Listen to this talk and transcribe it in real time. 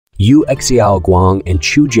Yu Xiaoguang and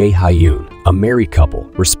Choo Ja Hyun, a married couple,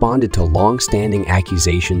 responded to long-standing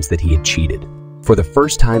accusations that he had cheated. For the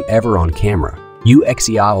first time ever on camera, Yu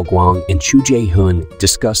Xiaoguang and Choo Ja Hyun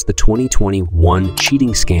discussed the 2021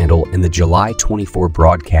 cheating scandal in the July 24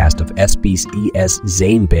 broadcast of SBS's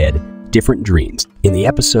Zayn Bed, Different Dreams. In the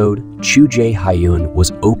episode, Choo Ja Hyun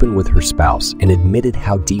was open with her spouse and admitted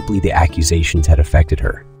how deeply the accusations had affected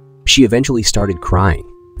her. She eventually started crying.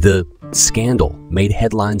 The scandal made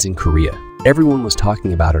headlines in Korea. Everyone was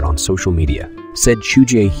talking about it on social media, said Choo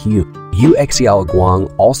Ja Hyun. Yu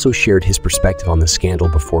Xiaoguang also shared his perspective on the scandal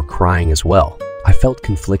before crying as well. I felt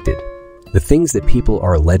conflicted. The things that people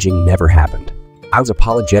are alleging never happened. I was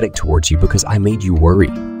apologetic towards you because I made you worry,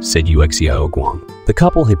 said Yu Xiaoguang. The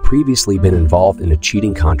couple had previously been involved in a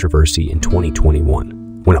cheating controversy in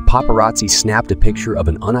 2021, when a paparazzi snapped a picture of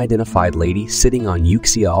an unidentified lady sitting on Yu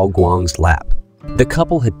Xiaoguang's lap. The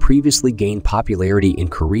couple had previously gained popularity in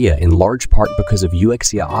Korea in large part because of Yu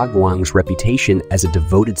Xiaoguang's reputation as a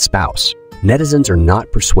devoted spouse. Netizens are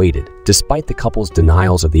not persuaded, despite the couple's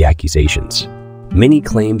denials of the accusations. Many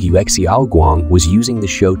claimed Yu Xiaoguang was using the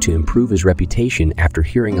show to improve his reputation after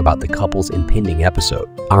hearing about the couple's impending episode.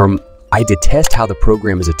 I detest how the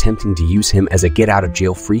program is attempting to use him as a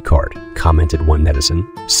get-out-of-jail-free card, commented one netizen.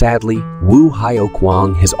 Sadly, Yu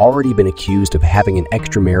Xiaoguang has already been accused of having an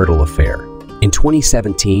extramarital affair. In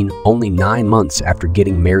 2017, only 9 months after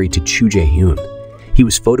getting married to Choo Ja Hyun, he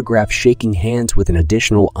was photographed shaking hands with an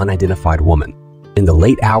additional unidentified woman. In the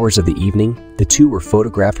late hours of the evening, the two were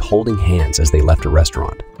photographed holding hands as they left a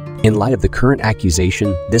restaurant. In light of the current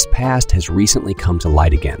accusation, this past has recently come to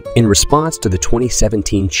light again. In response to the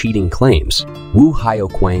 2017 cheating claims, Yu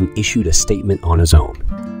Xiaoguang issued a statement on his own.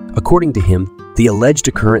 According to him, the alleged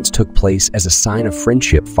occurrence took place as a sign of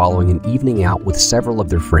friendship following an evening out with several of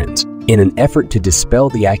their friends. In an effort to dispel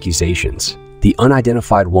the accusations, the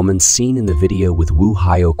unidentified woman seen in the video with Yu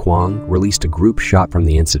Xiaoguang released a group shot from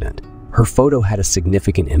the incident. Her photo had a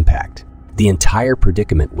significant impact. The entire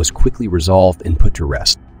predicament was quickly resolved and put to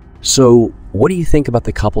rest. So, what do you think about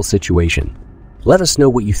the couple situation? Let us know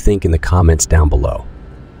what you think in the comments down below.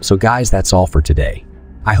 So guys, that's all for today.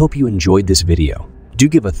 I hope you enjoyed this video. Do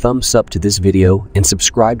give a thumbs up to this video and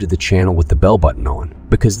subscribe to the channel with the bell button on,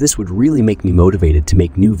 because this would really make me motivated to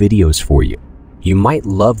make new videos for you. You might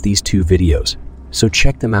love these two videos, so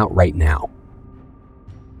check them out right now.